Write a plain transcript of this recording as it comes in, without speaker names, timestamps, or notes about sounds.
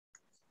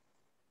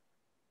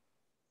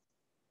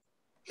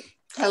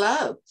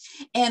Hello,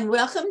 and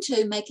welcome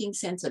to Making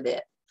Sense of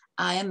It.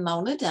 I am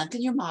Mona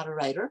Duncan, your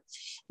moderator.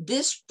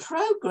 This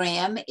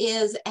program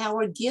is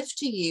our gift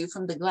to you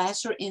from the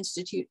Glasser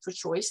Institute for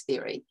Choice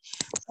Theory,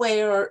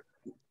 where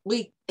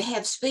we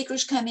have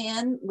speakers come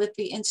in with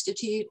the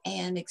Institute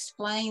and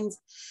explains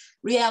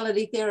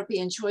reality therapy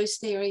and choice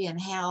theory and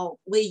how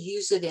we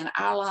use it in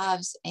our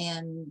lives.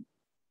 And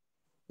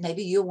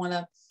maybe you'll want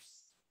to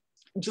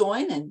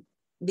join and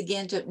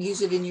begin to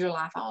use it in your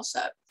life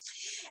also.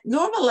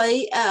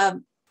 Normally, I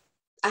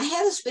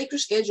had a speaker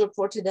scheduled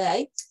for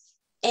today,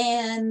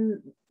 and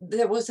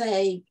there was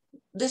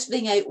this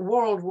being a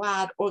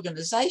worldwide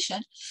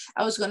organization,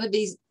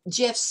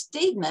 Jeff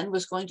Steedman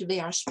was going to be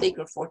our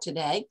speaker for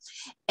today.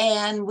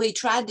 And we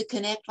tried to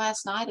connect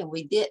last night and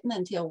we didn't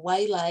until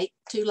way late,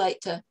 too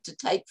late to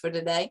tape for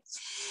today.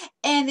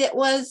 And it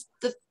was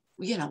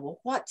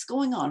what's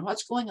going on?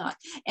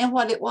 And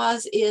what it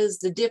was is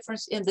the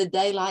difference in the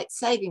daylight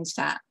savings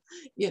time,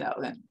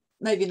 and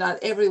maybe not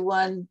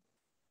everyone.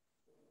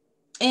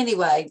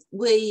 Anyway,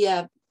 we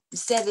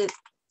set it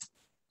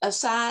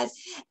aside,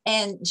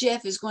 and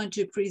Jeff is going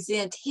to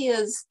present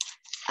his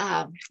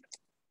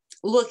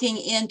looking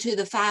into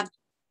the 5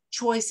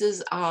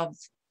 choices of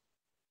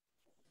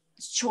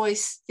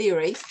choice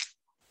theory,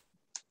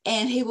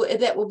 and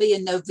that will be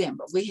in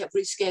November. We have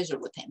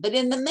rescheduled with him. But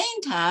in the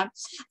meantime,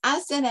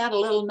 I sent out a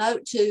little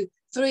note to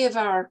 3 of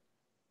our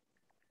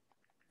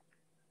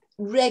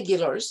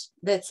regulars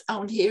that's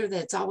on here,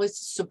 that's always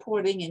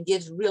supporting and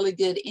gives really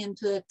good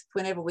input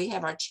whenever we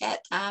have our chat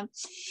time.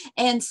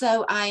 And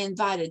so I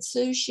invited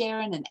Sue,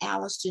 Sharon, and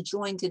Alice to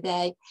join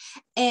today,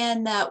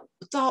 and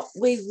thought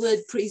we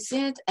would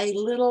present a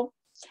little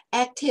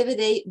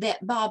activity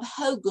that Bob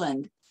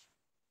Hoagland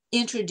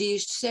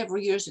introduced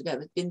several years ago.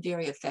 It's been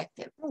very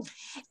effective.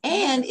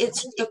 And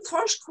the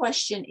first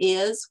question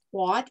is,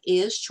 what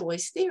is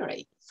choice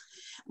theory?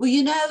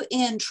 Well,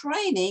 in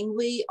training,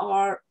 we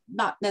are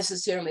not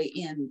necessarily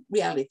in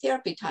reality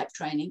therapy type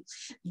training,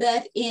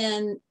 but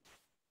in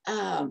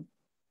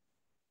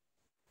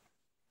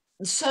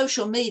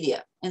social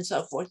media and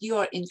so forth, you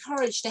are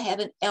encouraged to have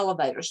an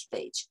elevator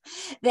speech.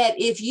 That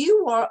if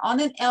you are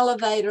on an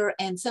elevator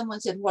and someone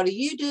said, "What do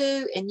you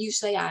do?" and you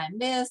say, "I am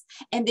this,"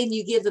 and then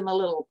you give them a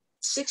little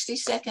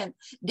 60-second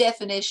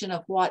definition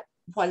of what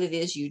it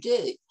is you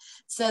do,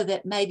 so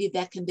that maybe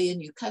that can be a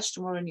new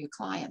customer, a new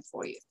client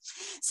for you.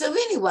 So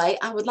anyway,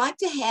 I would like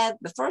to have,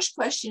 the first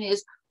question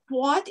is,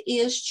 what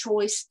is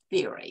choice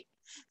theory?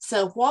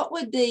 So what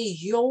would be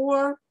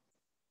your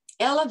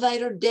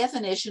elevator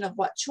definition of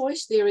what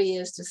choice theory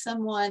is to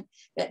someone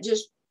that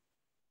just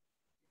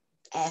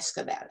asks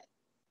about it?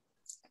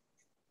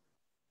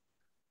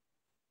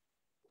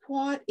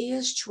 What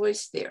is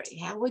choice theory?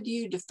 How would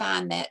you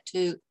define that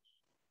to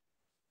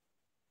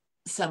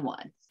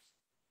someone?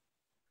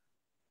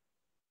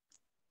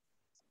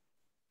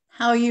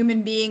 How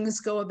human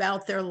beings go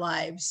about their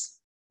lives.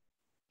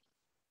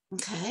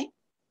 Okay.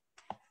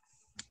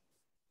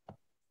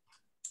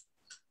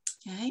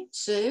 Okay,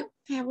 Sue,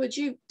 how would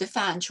you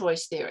define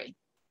choice theory?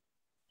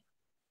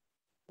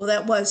 Well,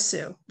 that was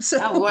Sue. So.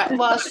 Oh, it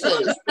was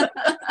Sue.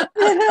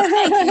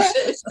 Thank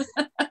you, Sue.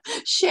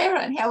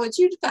 Sharon, how would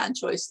you define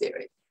choice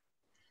theory?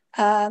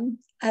 I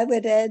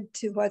would add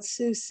to what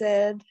Sue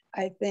said,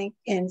 I think,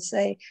 and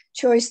say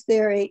choice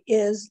theory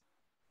is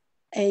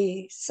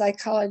a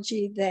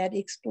psychology that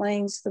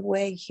explains the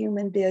way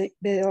human beings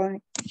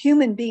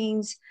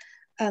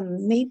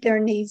meet their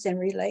needs and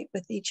relate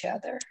with each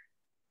other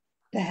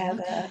to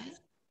have a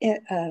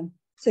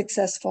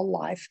successful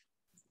life.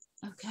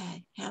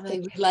 Okay, how they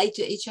relate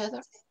to each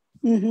other?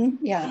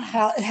 Mm-hmm. Yeah,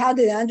 how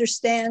to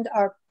understand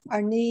our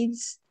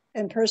needs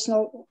and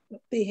personal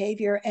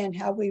behavior and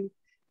how we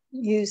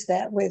use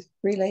that with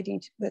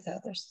relating with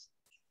others.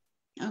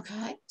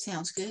 Okay,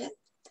 sounds good.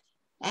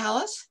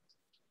 Alice?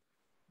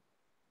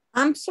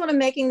 I'm sort of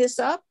making this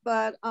up,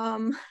 but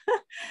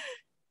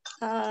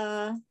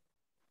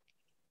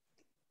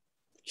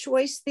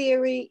choice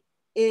theory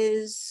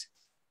is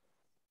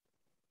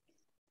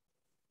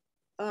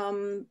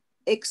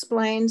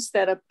explains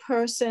that a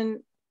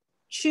person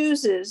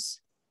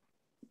chooses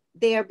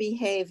their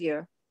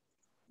behavior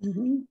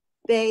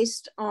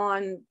based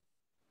on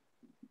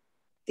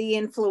the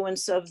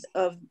influence of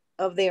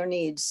their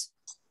needs.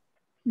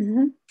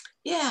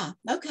 Yeah,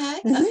 okay,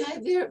 okay,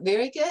 very,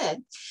 very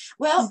good.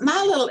 Well,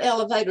 my little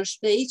elevator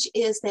speech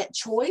is that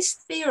choice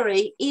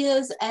theory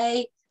is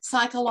a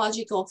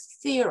psychological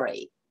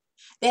theory,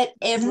 that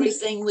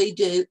everything we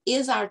do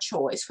is our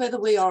choice, whether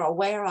we are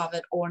aware of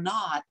it or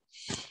not.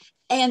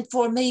 And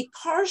for me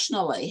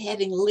personally,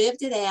 having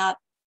lived it out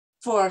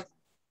for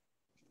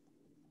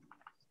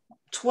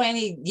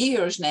 20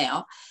 years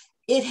now,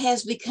 it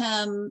has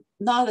become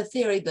not a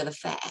theory, but a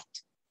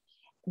fact.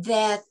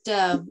 That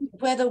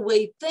whether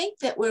we think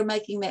that we're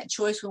making that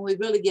choice, when we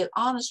really get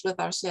honest with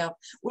ourselves,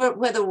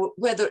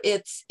 whether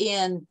it's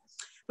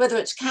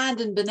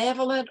kind and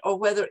benevolent or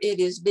whether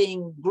it is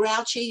being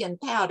grouchy and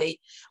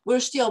pouty, we're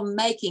still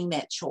making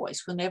that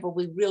choice whenever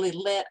we really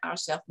let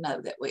ourselves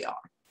know that we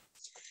are.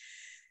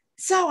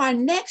 So our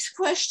next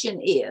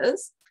question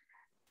is,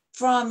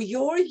 From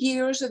your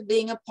years of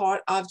being a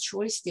part of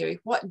choice theory,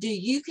 what do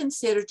you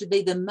consider to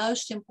be the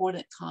most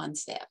important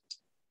concept?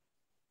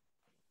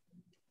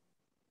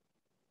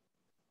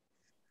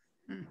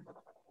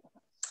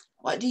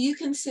 What do you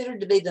consider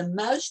to be the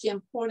most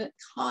important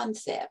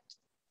concept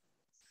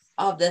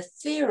of the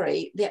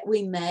theory that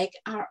we make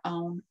our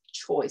own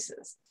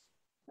choices?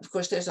 Of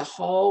course, there's a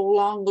whole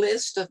long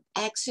list of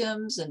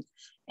axioms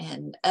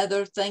and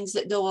other things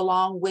that go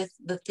along with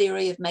the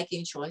theory of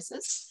making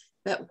choices.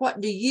 But what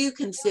do you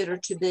consider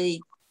to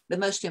be the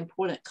most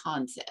important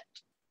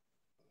concept?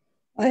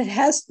 It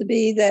has to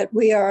be that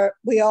we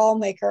all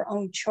make our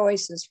own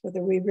choices,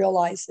 whether we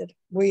realize it,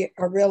 we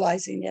are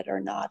realizing it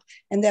or not,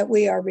 and that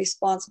we are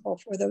responsible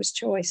for those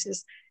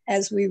choices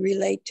as we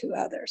relate to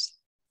others.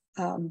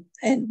 And,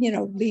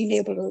 being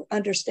able to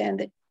understand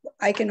that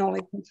I can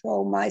only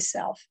control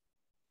myself.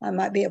 I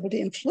might be able to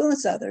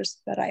influence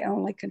others, but I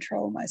only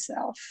control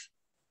myself.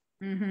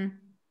 Mm-hmm.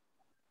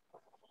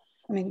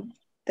 I mean,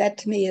 that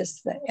to me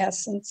is the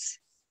essence.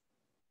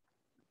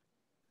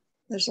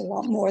 There's a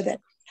lot more that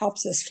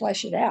helps us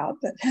flesh it out,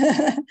 but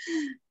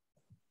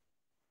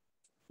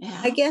Yeah.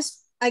 I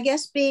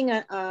guess being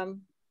a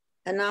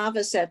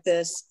novice at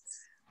this,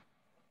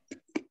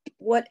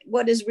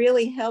 what has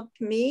really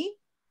helped me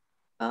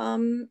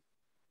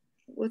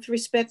with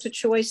respect to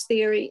choice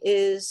theory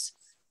is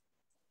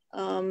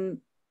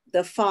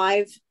the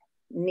 5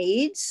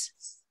 needs,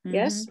 Mm-hmm.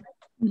 yes,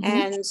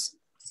 Mhm.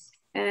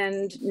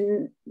 and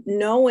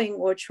knowing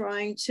or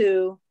trying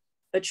to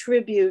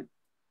attribute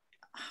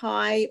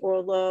high or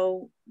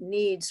low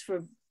needs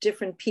for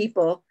different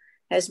people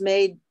has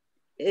made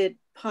it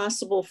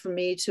possible for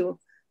me to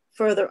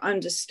further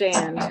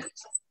understand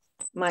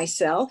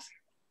myself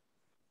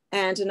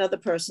and another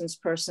person's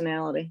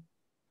personality.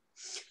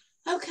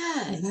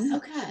 Okay. Mhm.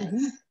 Okay.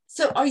 Mhm.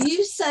 So are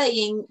you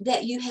saying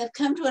that you have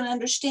come to an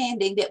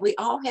understanding that we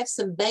all have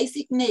some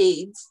basic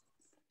needs,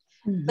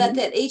 but Mhm.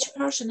 that each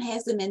person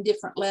has them in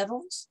different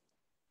levels?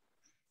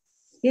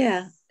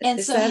 Yeah. And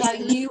Is so that- how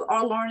you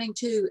are learning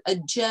to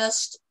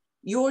adjust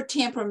your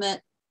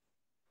temperament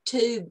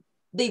to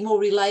be more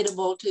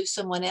relatable to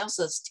someone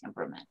else's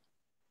temperament?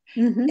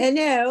 Mhm. And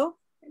no.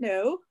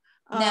 No?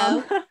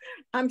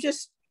 I'm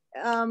just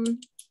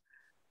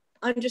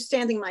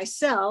understanding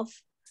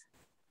myself,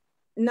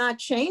 not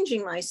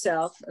changing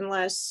myself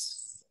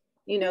unless,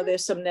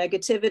 there's some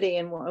negativity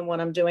in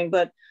what I'm doing,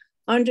 but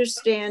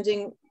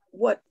understanding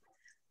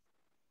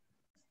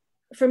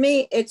for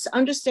me, it's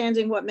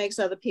understanding what makes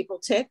other people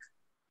tick,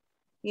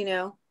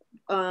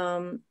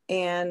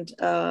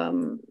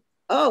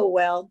 oh,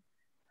 well,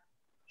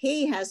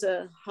 he has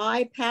a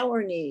high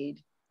power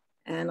need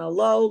and a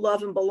low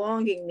love and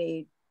belonging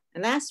need.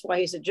 And that's why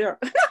he's a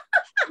jerk.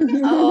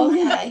 Oh,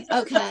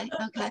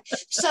 okay.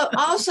 So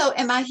also,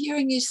 am I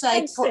hearing you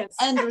say Makes for sense.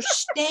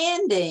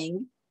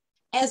 understanding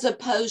as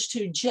opposed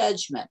to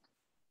judgment?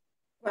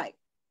 Right.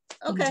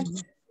 Okay.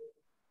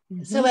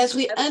 Mhm. So as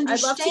we I'd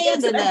love to get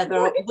understand to that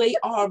another, point. we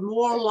are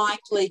more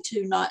likely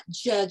to not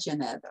judge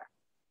another.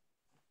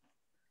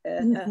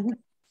 Mhm.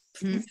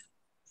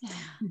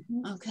 Yeah.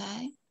 Mhm.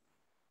 Okay.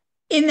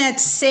 In that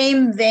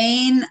same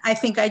vein, I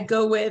think I'd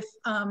go with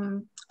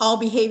all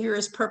behavior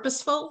is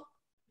purposeful.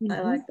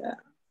 I like that.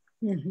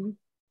 Mhm.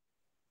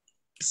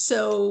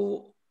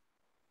 So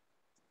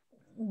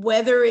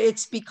whether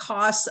it's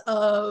because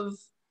of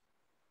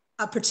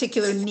a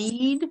particular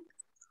need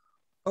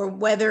or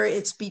whether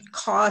it's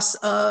because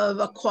of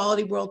a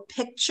quality world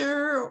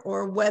picture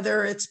or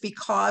whether it's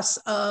because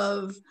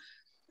of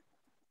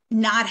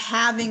not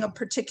having a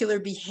particular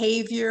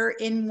behavior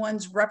in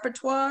one's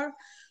repertoire,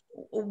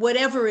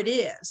 whatever it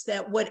is,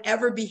 that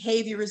whatever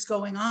behavior is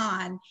going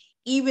on,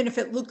 even if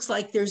it looks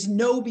like there's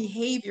no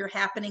behavior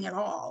happening at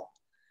all,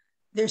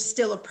 there's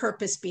still a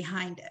purpose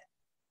behind it.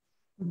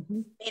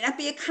 Mhm. May not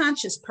be a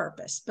conscious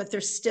purpose, but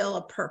there's still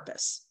a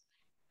purpose.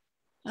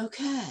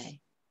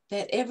 Okay.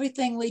 That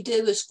everything we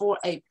do is for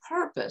a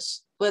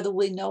purpose, whether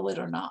we know it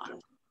or not.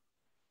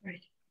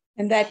 Right.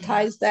 And that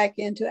ties back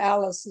into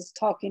Alice's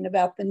talking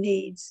about the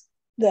needs.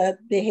 The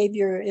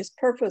behavior is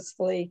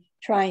purposefully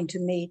trying to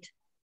meet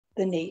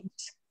the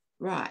needs.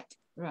 Right.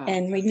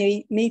 And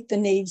we meet the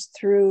needs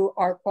through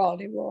our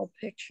quality world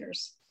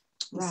pictures.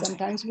 Right.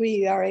 Sometimes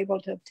we are able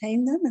to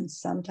obtain them and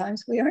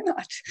sometimes we are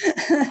not.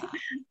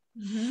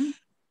 Mm-hmm.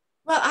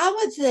 Well, I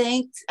would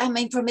think,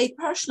 for me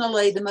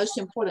personally, the most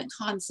important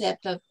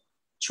concept of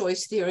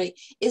choice theory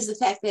is the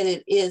fact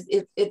that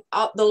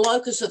the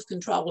locus of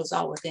control is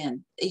all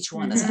within each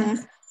one of us.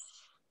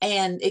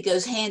 And it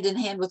goes hand in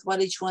hand with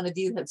what each one of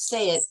you have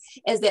said,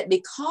 is that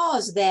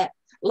because that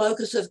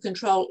locus of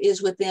control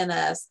is within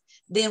us,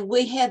 then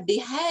we have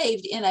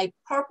behaved in a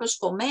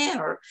purposeful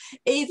manner,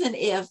 even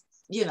if,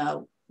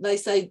 they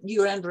say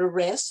you're under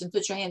arrest and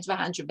put your hands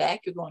behind your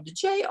back, you're going to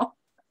jail.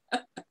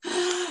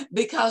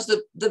 Because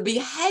the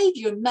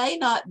behavior may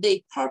not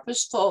be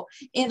purposeful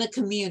in a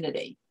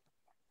community.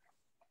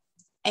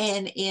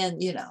 And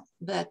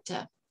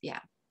yeah.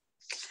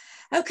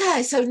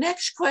 Okay, so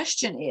next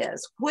question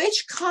is,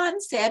 which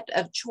concept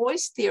of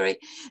choice theory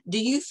do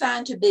you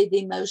find to be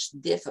the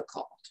most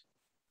difficult?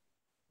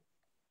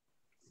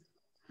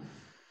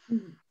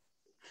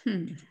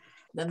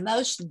 The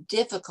most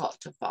difficult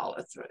to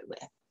follow through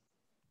with.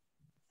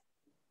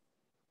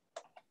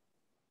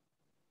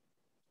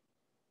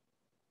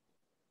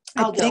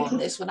 I'll go on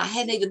this one. I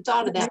hadn't even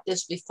thought about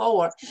this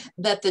before,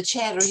 but the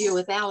chatter here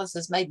with Alice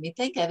has made me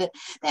think of it,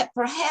 that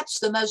perhaps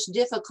the most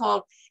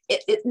difficult,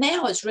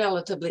 now it's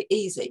relatively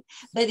easy,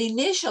 but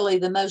initially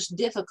the most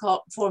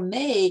difficult for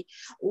me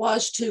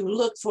was to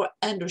look for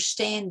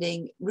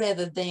understanding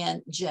rather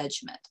than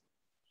judgment.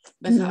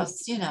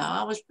 Because, you know,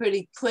 I was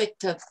pretty quick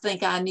to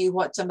think I knew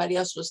what somebody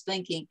else was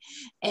thinking,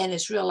 and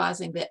it's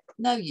realizing that,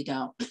 no, you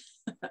don't.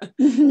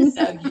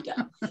 No, you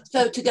don't.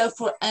 So to go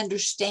for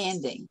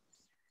understanding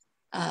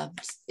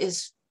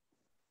is,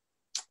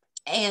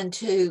 and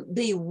to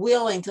be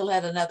willing to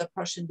let another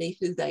person be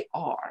who they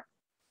are.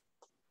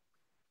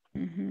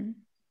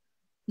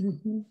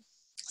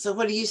 So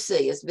what do you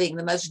see as being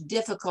the most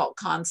difficult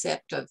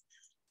concept of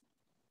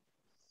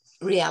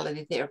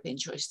reality therapy and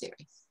choice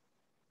theory?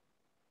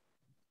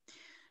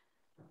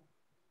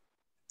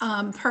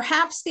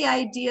 Perhaps the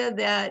idea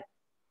that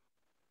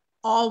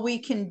all we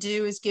can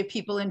do is give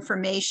people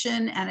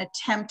information and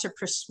attempt to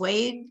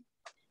persuade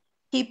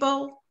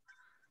people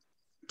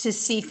to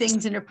see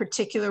things in a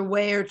particular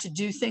way or to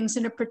do things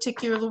in a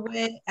particular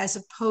way, as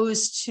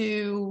opposed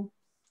to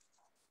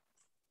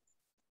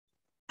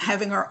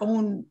having our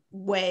own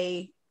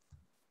way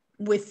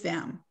with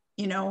them,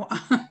 you know.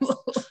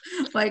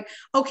 Like,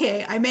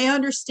 okay, I may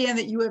understand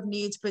that you have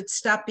needs, but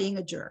stop being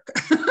a jerk.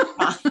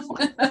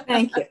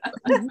 Thank you.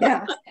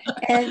 Yeah,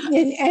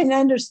 and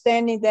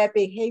understanding that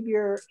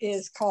behavior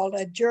is called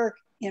a jerk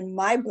in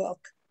my book,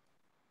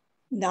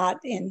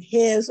 not in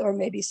his or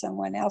maybe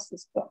someone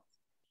else's book.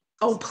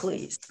 Oh,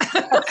 please. That's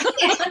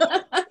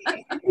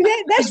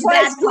it's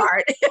why that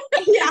part.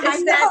 Yeah,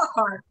 it's that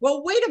part.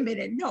 Well, wait a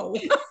minute. No.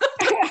 Yeah,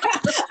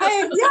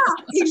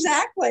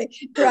 exactly.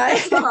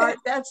 Right.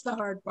 That's the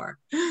hard part.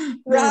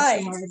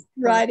 Right.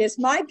 Right. It's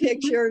my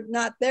picture,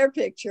 not their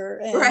picture.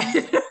 And,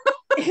 right.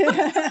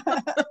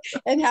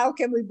 And how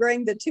can we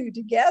bring the two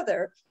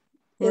together?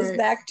 Is Right.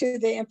 back to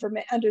the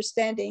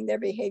understanding their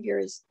behavior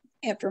is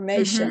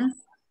information.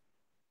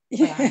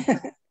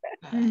 Yeah.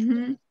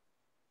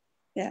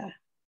 Yeah.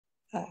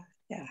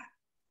 Yeah.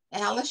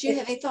 Alice, you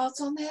have any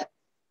thoughts on that?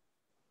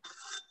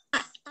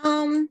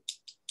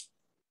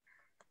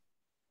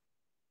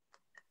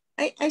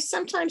 I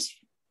sometimes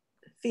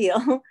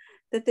feel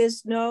that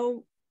there's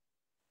no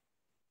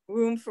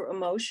room for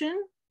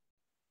emotion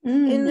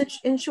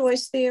in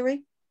choice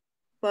theory,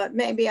 but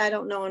maybe I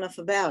don't know enough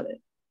about it.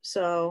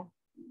 So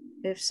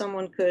if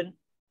someone could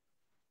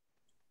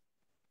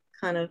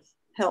kind of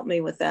help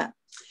me with that.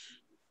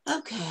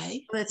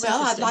 Okay. That's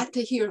well, I'd like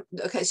to hear.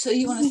 Okay, so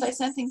you want to say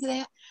something to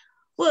that?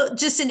 Well,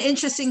 just an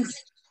interesting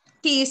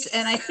piece,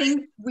 and I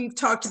think we've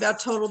talked about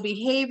total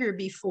behavior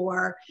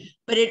before,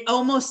 but it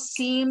almost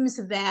seems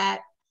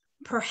that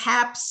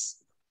perhaps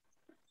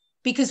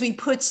because we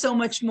put so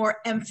much more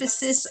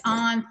emphasis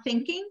on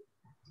thinking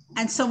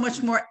and so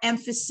much more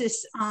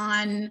emphasis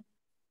on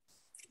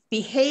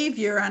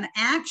behavior, on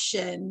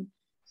action,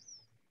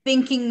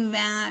 thinking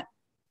that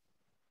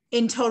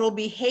in total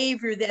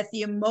behavior that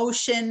the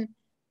emotion,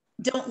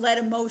 don't let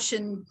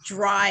emotion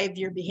drive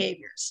your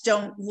behaviors.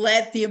 Don't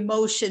let the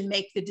emotion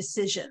make the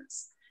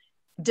decisions.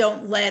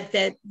 Don't let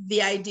that,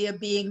 the idea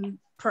being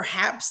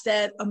perhaps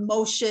that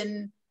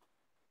emotion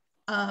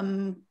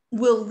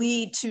will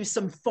lead to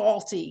some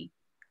faulty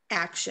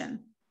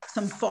action,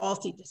 some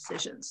faulty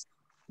decisions,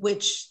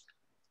 which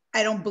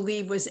I don't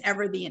believe was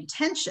ever the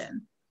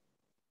intention,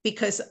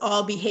 because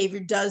all behavior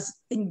does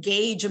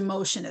engage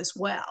emotion as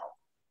well.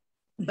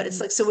 But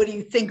it's like, so what do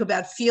you think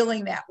about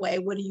feeling that way?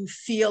 What do you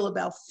feel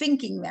about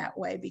thinking that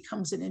way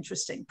becomes an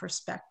interesting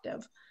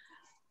perspective.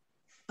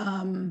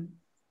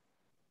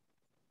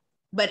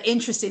 But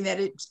interesting that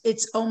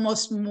it's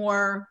almost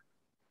more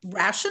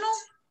rational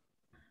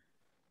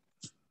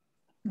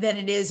than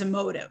it is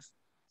emotive.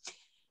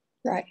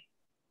 Right.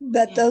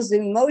 But those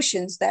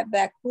emotions, that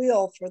back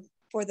wheel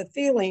for the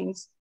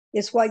feelings,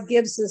 is what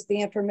gives us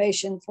the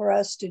information for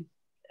us to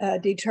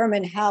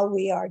determine how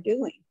we are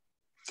doing.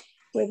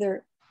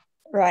 Whether,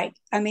 right.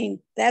 I mean,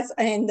 that's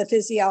in the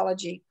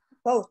physiology,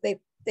 both.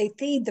 They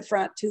feed the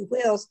front two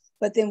wheels,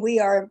 but then we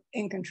are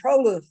in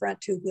control of the front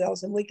two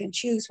wheels, and we can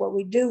choose what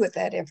we do with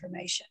that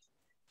information.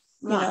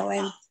 Right.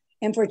 You know,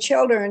 and for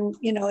children,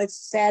 you know, it's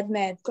sad,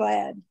 mad,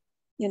 glad.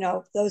 You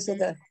know, those are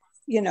the,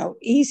 you know,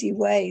 easy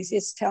ways.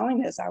 It's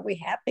telling us, are we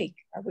happy?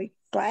 Are we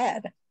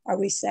glad? Are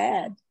we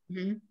sad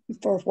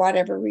for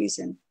whatever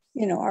reason?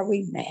 You know, are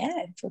we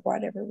mad for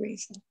whatever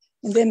reason?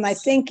 And then my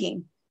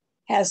thinking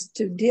has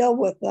to deal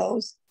with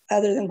those,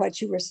 other than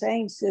what you were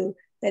saying, Sue,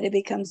 that it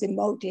becomes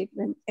emotive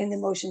and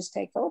emotions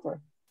take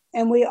over.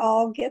 And we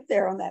all get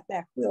there on that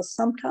back wheel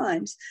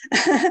sometimes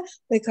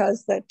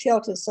because the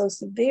tilt is so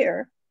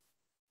severe.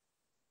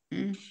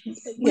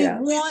 We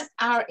want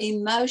our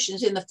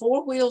emotions in the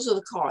four wheels of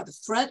the car. The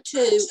front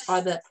two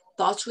are the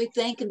thoughts we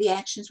think and the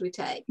actions we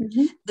take.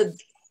 The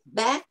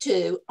back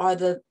two are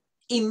the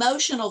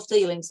emotional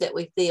feelings that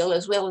we feel,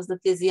 as well as the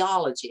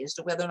physiology as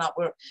to whether or not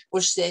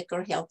we're sick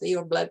or healthy,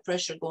 or blood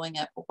pressure going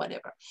up or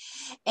whatever.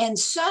 And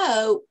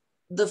so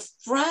the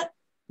front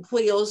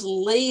wheels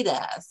lead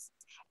us,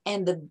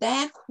 and the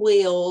back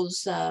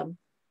wheels,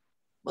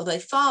 well, they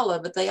follow,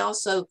 but they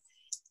also,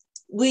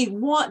 we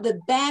want the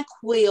back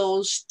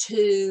wheels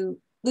to,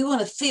 we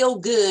want to feel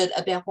good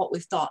about what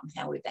we've thought and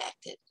how we've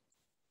acted.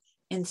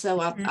 And so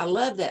I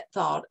love that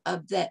thought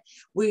of that.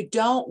 We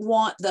don't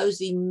want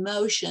those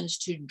emotions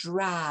to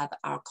drive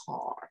our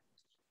car.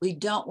 We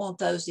don't want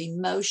those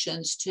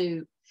emotions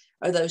to,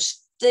 or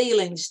those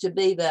feelings to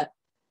be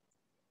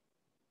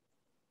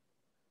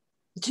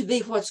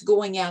what's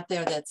going out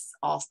there that's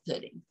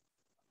off-putting.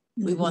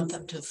 We want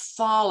them to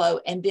follow,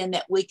 and then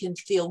that we can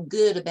feel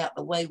good about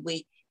the way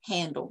we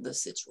handle the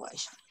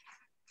situation.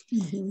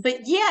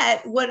 But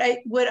yet, what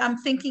I'm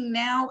thinking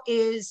now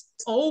is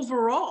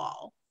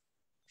overall,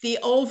 the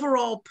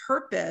overall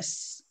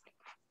purpose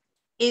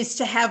is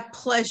to have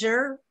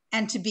pleasure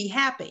and to be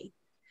happy.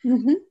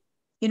 You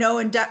know,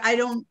 and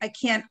I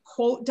can't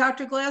quote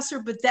Dr. Glasser,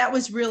 but that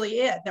was really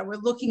it, that we're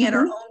looking at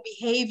our own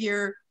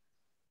behavior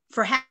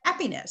for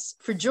happiness,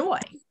 for joy,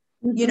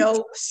 you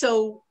know,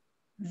 so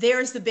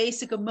there's the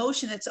basic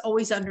emotion that's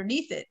always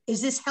underneath it.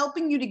 Is this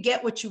helping you to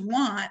get what you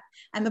want?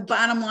 And the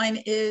bottom line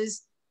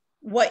is,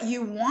 what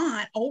you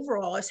want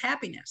overall is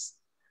happiness.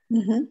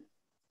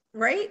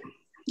 Right?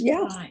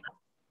 Yeah.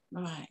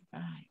 Right.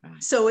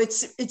 So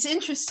it's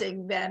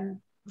interesting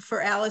then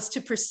for Alice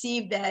to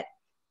perceive that,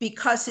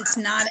 because it's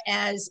not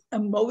as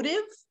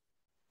emotive,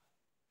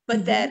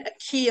 but that a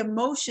key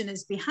emotion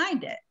is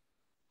behind it,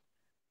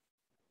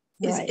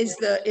 is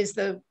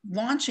the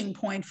launching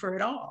point for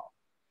it all.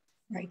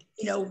 Right.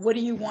 You know, what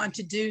do you want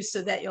to do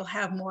so that you'll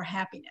have more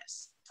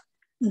happiness?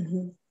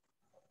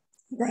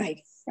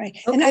 Right.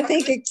 And I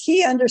think a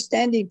key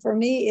understanding for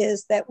me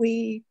is that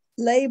we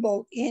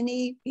label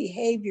any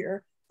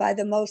behavior by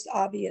the most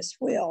obvious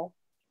will.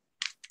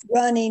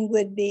 Running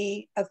would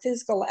be a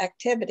physical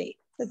activity,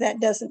 but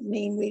that doesn't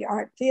mean we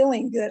aren't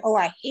feeling good. Oh,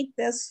 I hate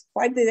this.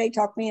 Why did they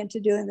talk me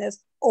into doing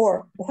this?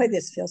 Or, boy,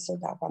 this feels so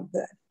doggone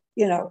good,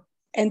 you know.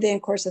 And then,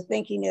 of course, the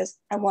thinking is,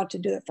 I want to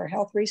do it for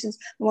health reasons.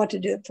 I want to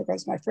do it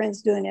because my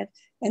friend's doing it.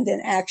 And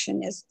then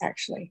action is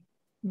actually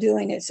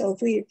doing it. So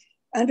if we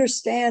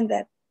understand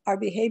that our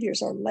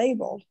behaviors are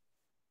labeled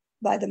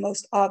by the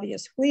most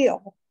obvious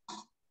wheel,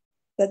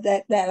 but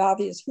that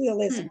obvious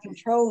wheel isn't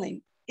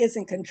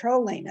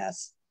controlling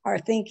us, our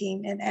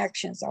thinking and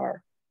actions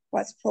are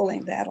what's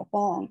pulling that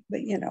along.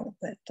 But, you know,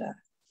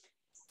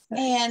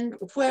 and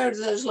where do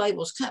those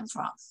labels come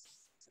from?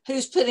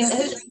 Who's putting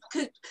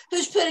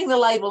the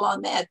label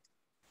on that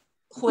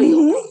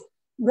wheel?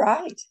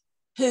 Right.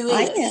 Who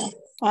is?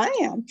 I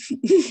am.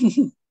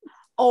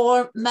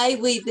 Or may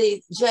we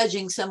be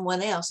judging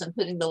someone else and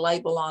putting the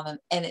label on it,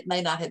 and it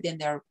may not have been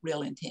their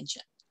real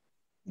intention.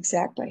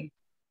 Exactly.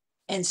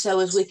 And so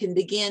as we can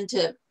begin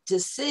to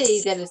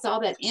see that it's all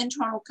that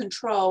internal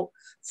control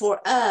for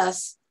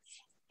us,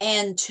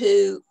 and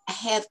to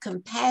have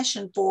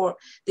compassion for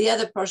the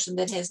other person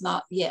that has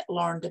not yet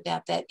learned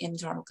about that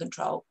internal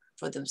control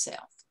for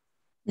themselves.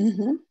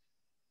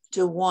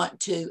 To want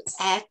to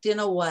act in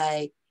a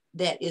way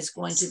that is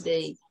going to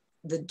be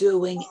the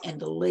doing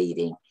and the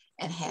leading,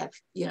 and have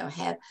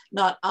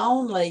not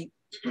only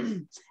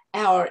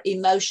our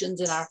emotions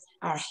and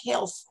our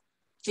health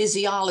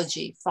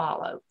physiology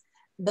follow,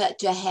 but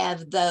to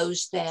have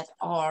those that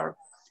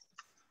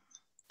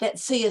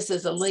see us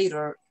as a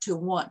leader to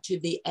want to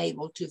be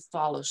able to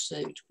follow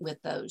suit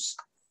with those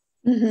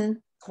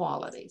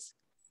qualities.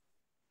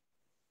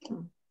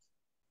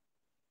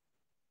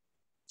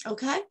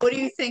 Okay. What do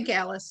you think,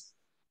 Alice?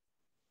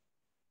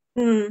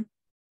 I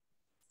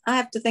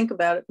have to think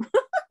about it.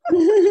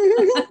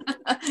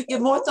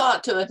 Give more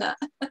thought to it, huh?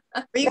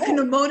 Or you can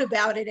emote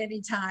about it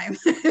anytime.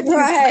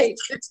 Right.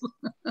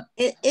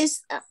 It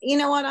is, you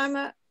know what,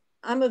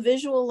 I'm a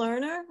visual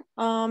learner.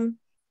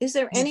 Is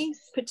there any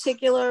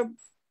particular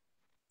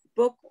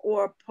book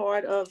or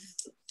part of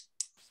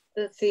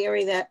the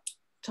theory that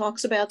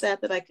talks about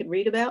that I could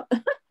read about?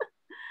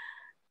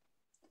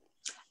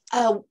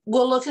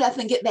 We'll look it up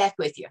and get back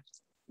with you.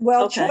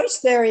 Well, Okay. choice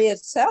theory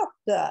itself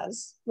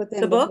does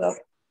within the book.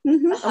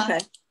 Okay.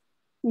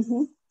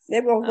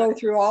 It will go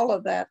through all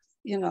of that,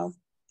 you know.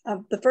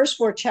 The first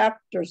 4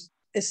 chapters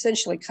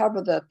essentially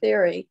cover the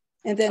theory.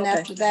 And then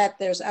after that,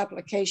 there's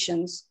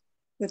applications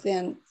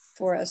within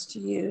for us to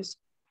use.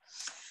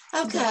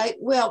 Okay,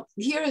 well,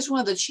 here is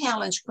one of the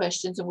challenge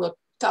questions, and we'll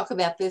talk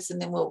about this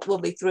and then we'll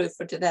be through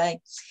for today.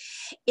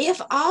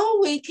 If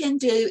all we can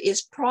do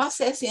is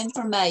process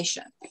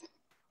information,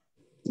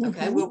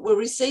 okay, we're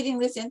receiving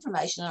this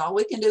information and all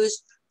we can do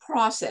is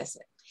process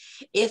it.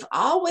 If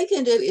all we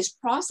can do is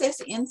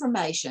process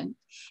information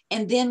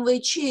and then we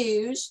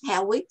choose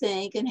how we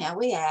think and how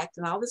we act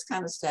and all this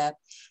kind of stuff,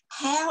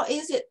 how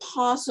is it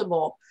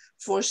possible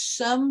for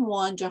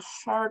someone to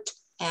hurt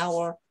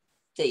our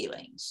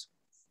feelings?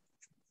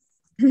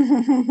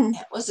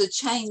 That was a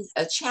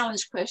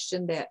challenge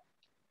question that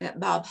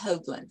Bob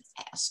Hoagland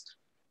asked.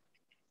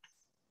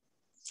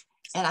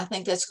 And I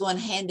think that's going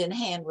hand in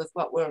hand with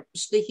what we're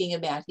speaking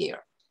about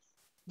here,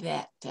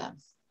 that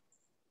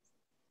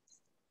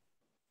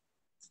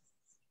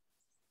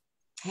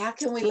how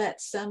can we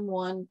let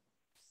someone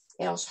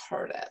else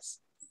hurt us?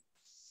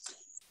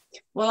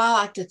 Well, I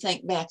like to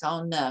think back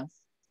on,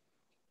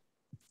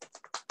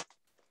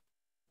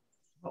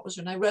 what was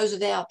her name?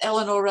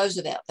 Eleanor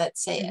Roosevelt, that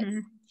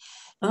said,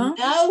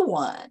 no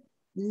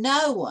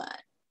one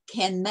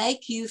can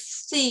make you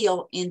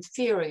feel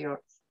inferior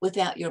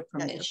without your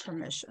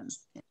permission.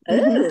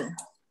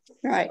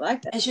 Right. I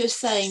like that. As you're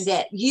saying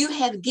that you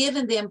have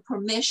given them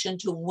permission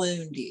to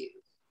wound you.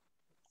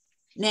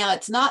 Now,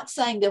 it's not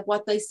saying that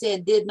what they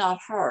said did not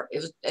hurt. It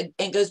was,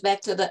 and goes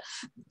back to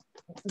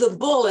the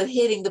bullet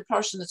hitting the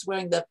person that's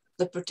wearing the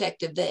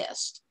protective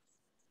vest.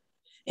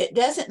 It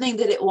doesn't mean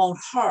that it won't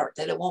hurt,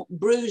 that it won't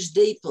bruise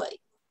deeply,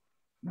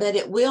 but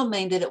it will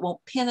mean that it won't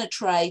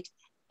penetrate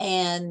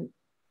and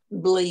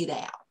bleed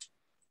out.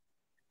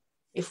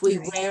 If we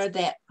wear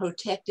that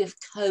protective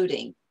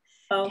coating,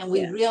 and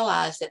we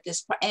realize that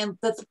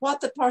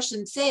what the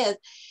person says,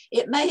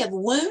 it may have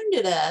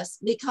wounded us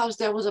because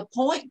there was a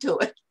point to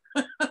it.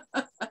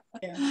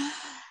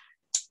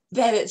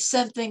 That it's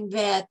something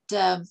that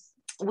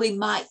we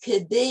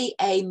could be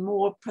a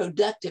more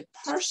productive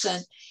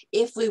person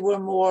if we were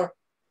more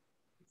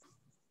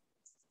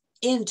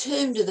in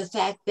tune to the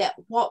fact that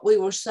what we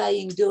were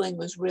saying, doing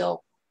was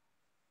real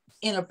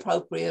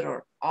inappropriate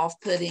or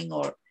off-putting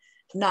or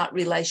not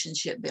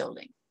relationship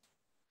building.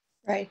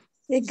 Right.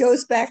 It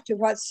goes back to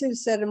what Sue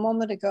said a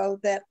moment ago,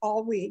 that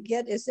all we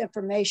get is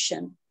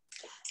information.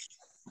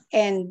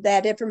 And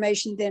that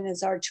information then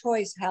is our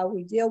choice how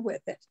we deal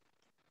with it.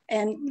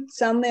 And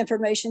some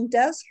information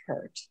does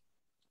hurt,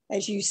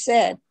 as you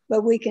said,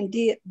 but we can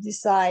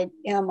decide,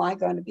 am I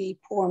going to be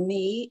poor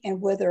me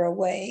and wither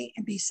away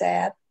and be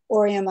sad?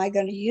 Or am I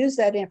going to use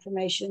that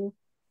information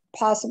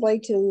possibly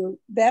to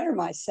better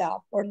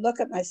myself or look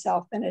at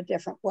myself in a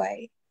different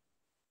way?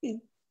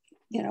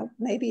 You know,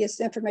 maybe it's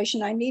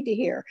information I need to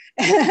hear.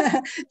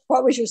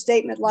 What was your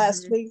statement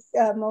last week,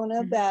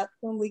 Mona, about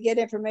when we get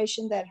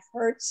information that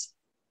hurts,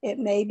 it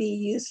may be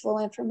useful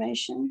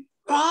information?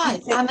 Right.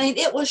 I mean,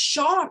 it was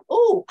sharp.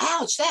 Oh,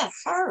 ouch, that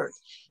hurt.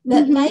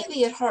 But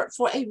maybe it hurt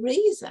for a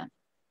reason.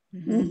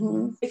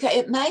 Because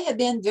it may have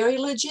been very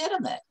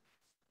legitimate.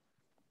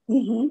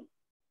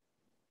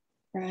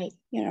 Right.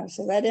 You know,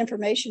 so that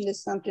information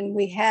is something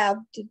we have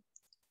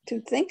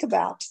to think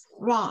about.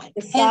 Right.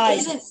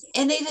 Decide.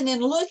 And even in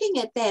looking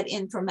at that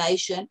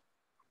information,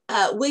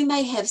 we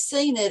may have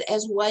seen it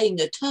as weighing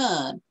a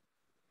ton,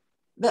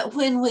 but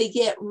when we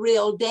get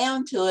real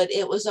down to it,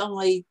 it was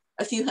only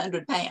a few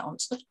hundred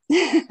pounds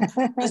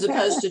as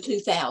opposed to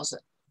 2,000.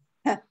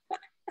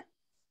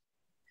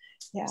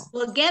 Yeah.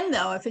 Well, again,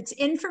 though, if it's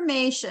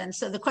information,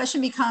 so the question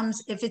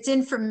becomes, if it's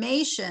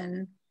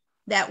information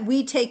that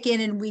we take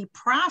in and we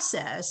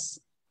process,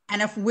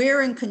 and if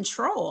we're in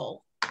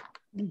control,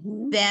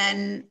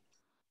 then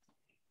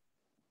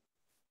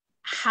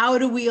how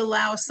do we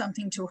allow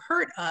something to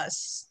hurt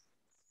us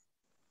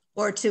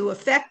or to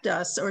affect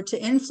us or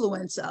to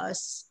influence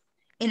us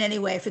in any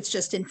way if it's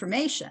just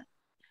information?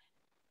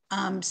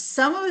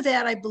 Some of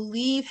that, I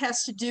believe,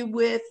 has to do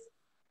with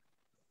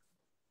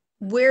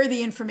where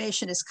the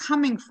information is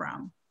coming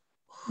from,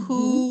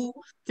 who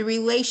the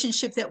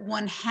relationship that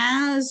one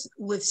has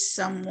with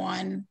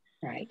someone,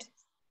 right?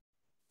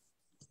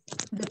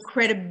 The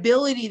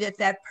credibility that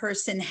that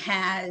person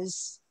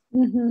has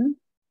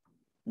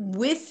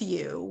with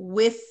you,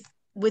 with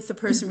the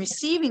person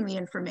receiving the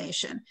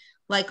information.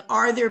 Like,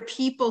 are there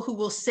people who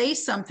will say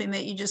something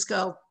that you just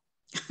go,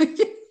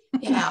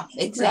 yeah,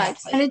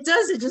 exactly. And it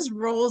just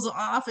rolls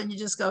off and you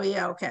just go,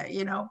 yeah, okay,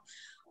 you know.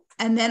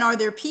 And then are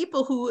there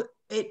people who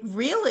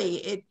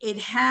it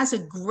has a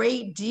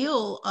great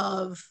deal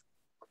of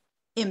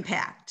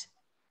impact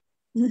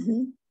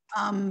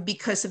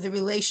because of the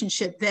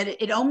relationship,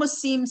 that it almost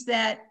seems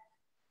that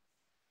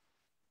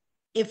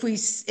if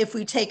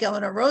we take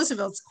Eleanor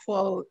Roosevelt's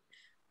quote,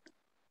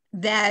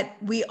 that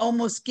we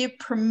almost give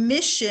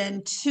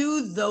permission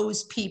to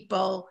those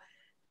people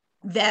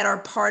that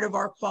are part of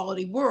our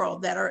quality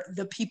world, that are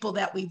the people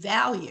that we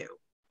value,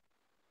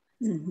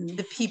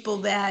 the people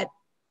that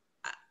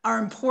are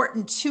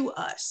important to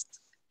us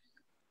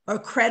or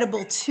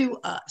credible to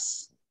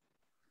us.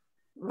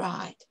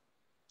 Right.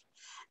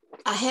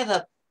 I have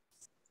an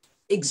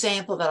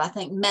example that I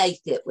think may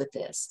fit with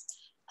this.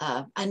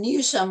 I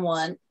knew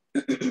someone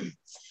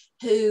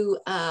who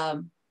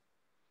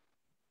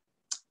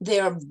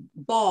their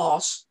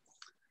boss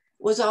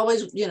was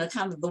always, you know,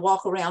 kind of the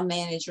walk around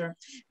manager,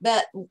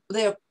 but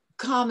their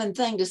common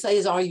thing to say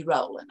is, are you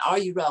rolling? Are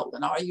you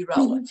rolling? Are you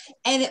rolling?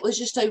 And it was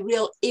just a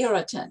real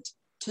irritant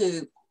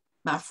to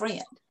my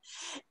friend,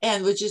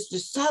 and was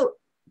just so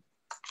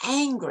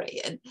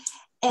angry.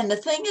 And the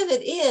thing of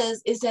it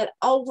is that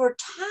over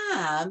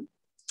time,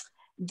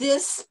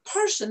 this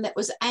person that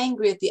was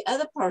angry at the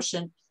other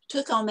person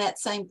took on that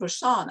same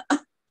persona.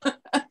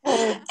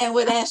 And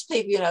would ask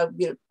people, you know,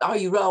 are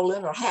you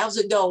rolling, or how's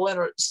it going,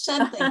 or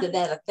something to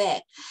that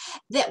effect,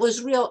 that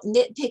was real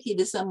nitpicky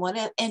to someone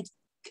else.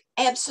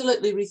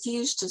 absolutely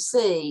refused to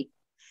see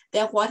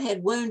that what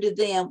had wounded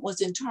them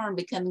was in turn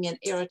becoming an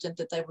irritant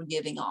that they were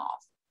giving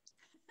off.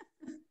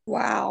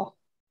 Wow.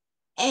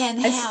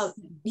 And how,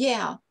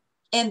 yeah.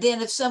 And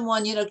then if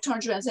someone, you know,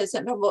 turns around and says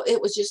something, well,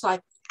 it was just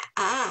like,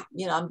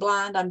 you know, I'm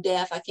blind, I'm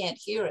deaf, I can't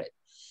hear it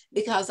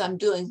because I'm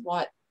doing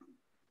what.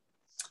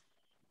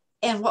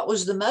 And what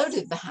was the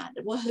motive behind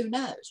it? Well, who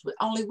knows?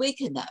 Only we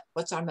can know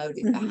what's our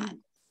motive behind it.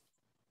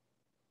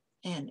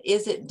 And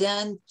is it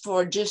done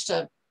for just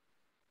a,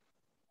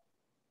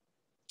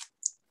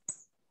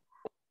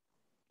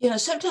 you know,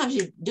 sometimes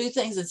you do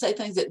things and say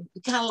things that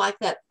kind of like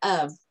that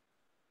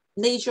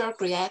knee-jerk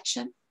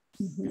reaction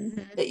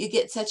that you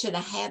get such in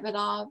a habit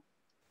of.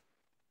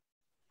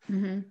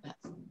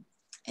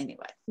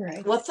 Anyway,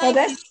 right. Well, thank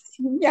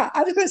you. Yeah,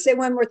 I was going to say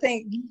one more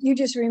thing. You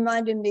just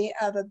reminded me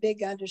of a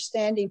big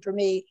understanding for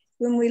me.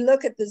 When we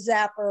look at the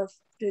zapper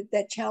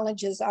that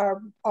challenges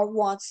our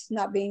wants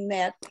not being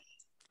met,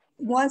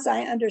 once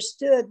I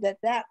understood that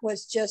that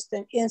was just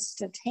an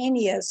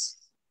instantaneous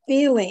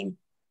feeling,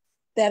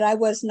 that I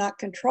was not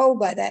controlled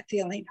by that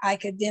feeling, I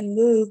could then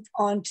move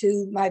on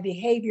to my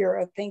behavior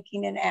of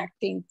thinking and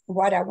acting,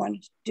 what I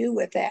wanted to do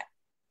with that.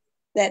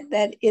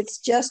 That it's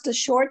just a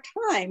short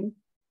time,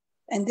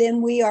 and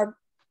then we are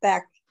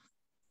back.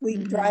 We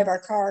drive our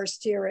car,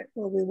 steer it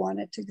where we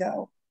want it to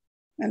go.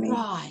 I mean,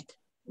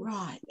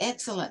 right.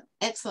 Excellent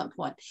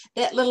point.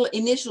 That little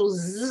initial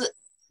zzz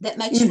that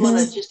makes you want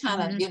to just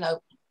kind of, you know,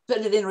 put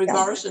it in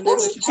reverse and do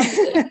what you want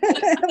to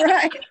do.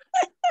 Right.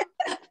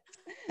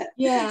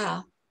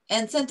 Yeah.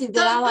 And something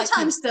that I like.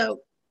 Sometimes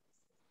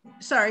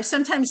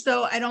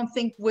though, I don't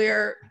think we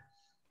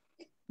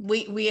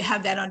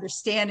have that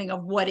understanding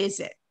of what is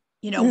it,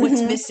 you know,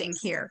 what's missing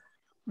here,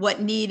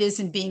 what need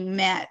isn't being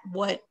met,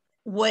 what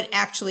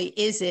actually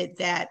is it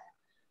that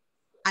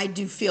I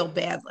do feel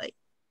badly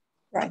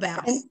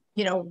about, and,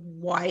 you know,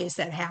 why is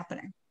that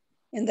happening?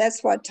 And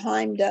that's what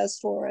time does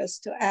for us,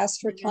 to ask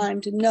for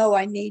time, to know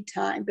I need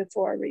time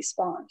before I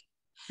respond.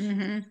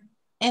 And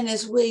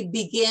as we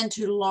begin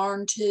to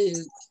learn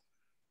to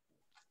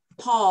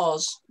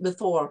pause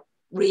before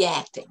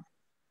reacting,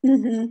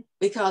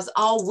 because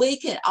all we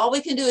can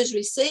do is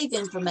receive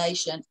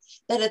information,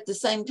 but at the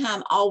same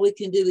time, all we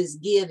can do is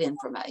give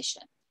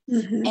information.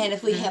 And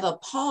if we have a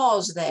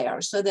pause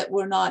there so that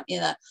we're not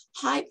in a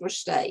hyper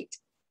state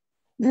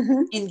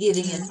in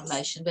giving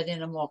information, but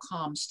in a more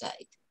calm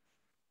state,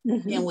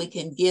 then we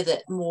can give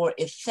it more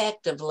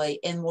effectively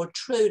and more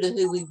true to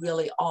who we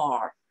really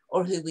are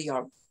or who we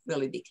are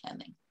really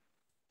becoming.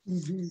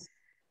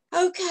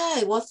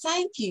 Okay, well,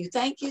 thank you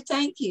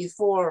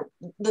for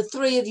the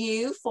three of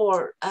you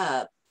for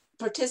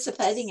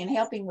participating and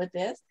helping with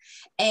this,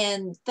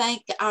 and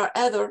thank our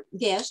other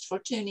guests for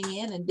tuning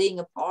in and being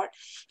a part.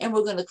 And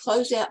we're going to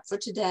close out for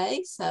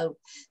today. So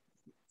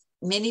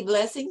many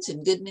blessings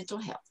and good mental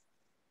health.